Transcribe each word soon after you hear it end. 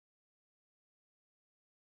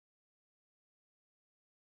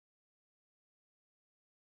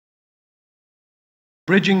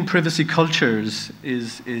Bridging privacy cultures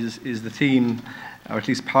is the theme, or at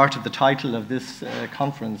least part of the title of this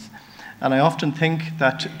conference. And I often think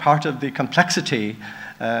that part of the complexity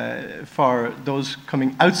for those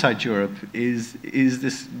coming outside Europe is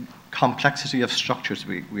this complexity of structures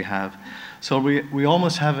we have. So we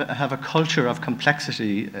almost have a culture of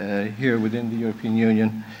complexity here within the European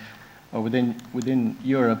Union, or within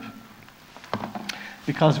Europe,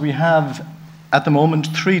 because we have at the moment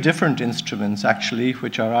 3 different instruments actually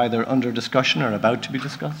which are either under discussion or about to be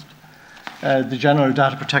discussed. The General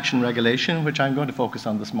Data Protection Regulation, which I'm going to focus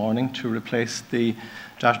on this morning, to replace the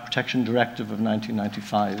Data Protection Directive of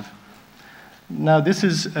 1995. Now, this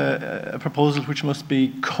is a proposal which must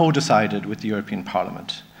be co-decided with the European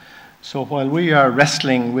Parliament. So while we are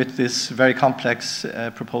wrestling with this very complex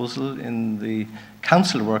proposal in the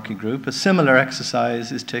Council Working Group, a similar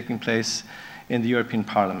exercise is taking place in the European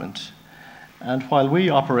Parliament. And while we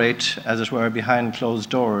operate, as it were, behind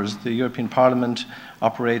closed doors, the European Parliament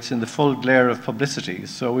operates in the full glare of publicity.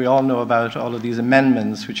 So we all know about all of these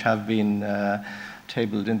amendments which have been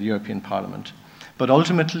tabled in the European Parliament. But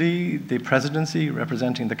ultimately, the Presidency,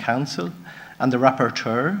 representing the Council, and the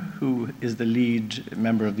Rapporteur, who is the lead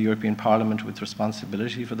member of the European Parliament with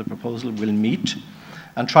responsibility for the proposal, will meet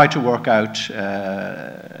and try to work out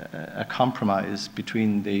a compromise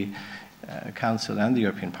between the Council and the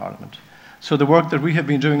European Parliament. So the work that we have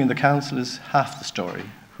been doing in the Council is half the story.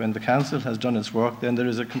 When the Council has done its work, then there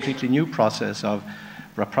is a completely new process of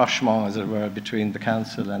rapprochement, as it were, between the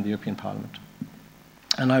Council and the European Parliament.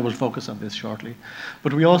 And I will focus on this shortly.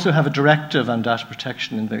 But we also have a directive on data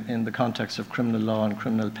protection in the context of criminal law and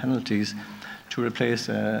criminal penalties to replace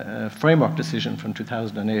a framework decision from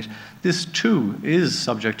 2008. This too is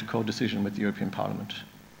subject to co-decision with the European Parliament.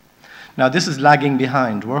 Now, this is lagging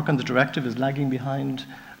behind. Work on the directive is lagging behind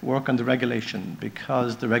work on the regulation,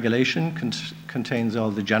 because the regulation contains all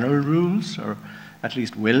the general rules, or at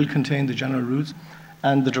least will contain the general rules,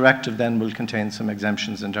 and the directive then will contain some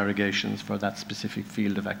exemptions and derogations for that specific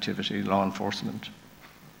field of activity, law enforcement.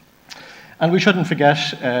 And we shouldn't forget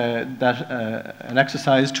that an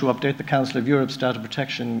exercise to update the Council of Europe's Data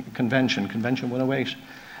Protection Convention, Convention 108,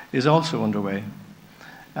 is also underway.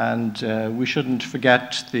 And we shouldn't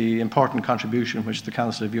forget the important contribution which the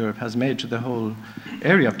Council of Europe has made to the whole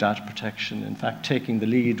area of data protection, in fact taking the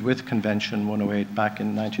lead with Convention 108 back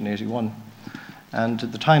in 1981. And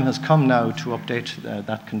the time has come now to update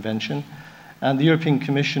that convention. And the European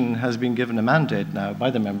Commission has been given a mandate now by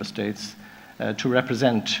the member states to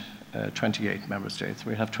represent 28 member states.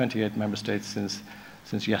 We have 28 member states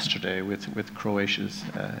since yesterday with Croatia's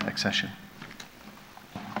accession.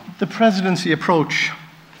 The presidency approach.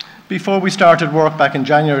 Before we started work back in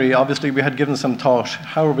January, obviously we had given some thought,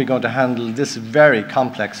 how are we going to handle this very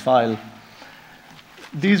complex file?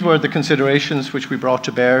 These were the considerations which we brought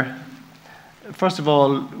to bear. First of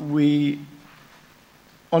all, we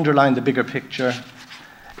underlined the bigger picture.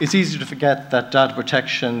 It's easy to forget that data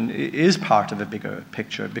protection is part of a bigger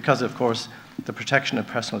picture because, of course, the protection of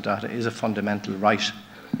personal data is a fundamental right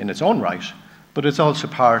in its own right, but it's also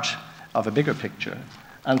part of a bigger picture.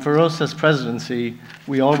 And for us as presidency,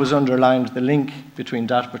 we always underlined the link between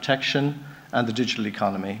data protection and the digital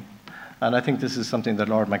economy. And I think this is something that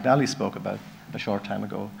Lord McNally spoke about a short time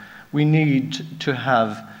ago. We need to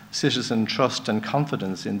have citizen trust and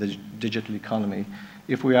confidence in the digital economy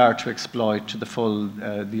if we are to exploit to the full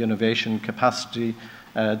the innovation capacity,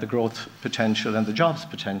 the growth potential, and the jobs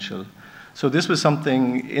potential. So this was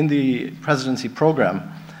something in the presidency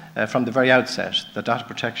program from the very outset, that data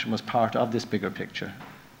protection was part of this bigger picture.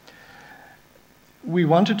 We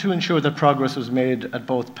wanted to ensure that progress was made at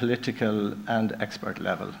both political and expert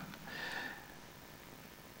level.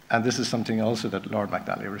 And this is something also that Lord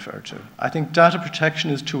McNally referred to. I think data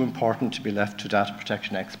protection is too important to be left to data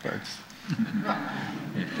protection experts.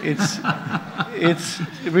 It's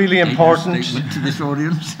really important. Statement to this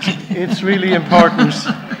audience. It's really important.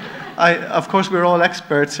 Of course, we're all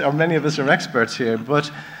experts, or many of us are experts here,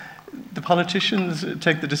 but the politicians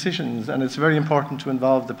take the decisions, and it's very important to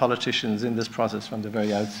involve the politicians in this process from the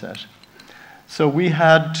very outset. So we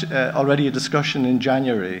had already a discussion in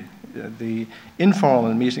January. The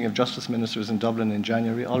informal meeting of justice ministers in Dublin in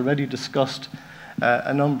January already discussed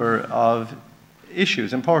a number of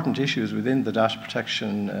issues, important issues within the data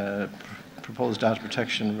protection, proposed data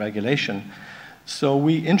protection regulation. So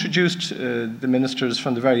we introduced the ministers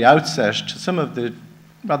from the very outset to some of the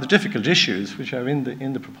rather difficult issues which are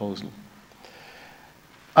in the proposal.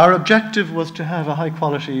 Our objective was to have a high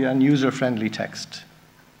quality and user-friendly text.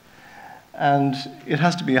 And it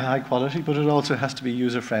has to be a high quality, but it also has to be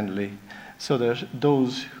user-friendly so that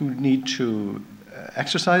those who need to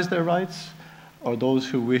exercise their rights or those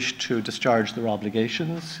who wish to discharge their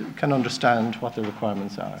obligations can understand what the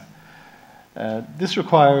requirements are. This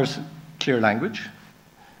requires clear language,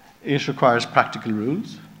 it requires practical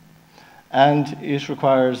rules, and it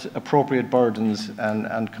requires appropriate burdens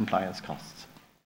and compliance costs.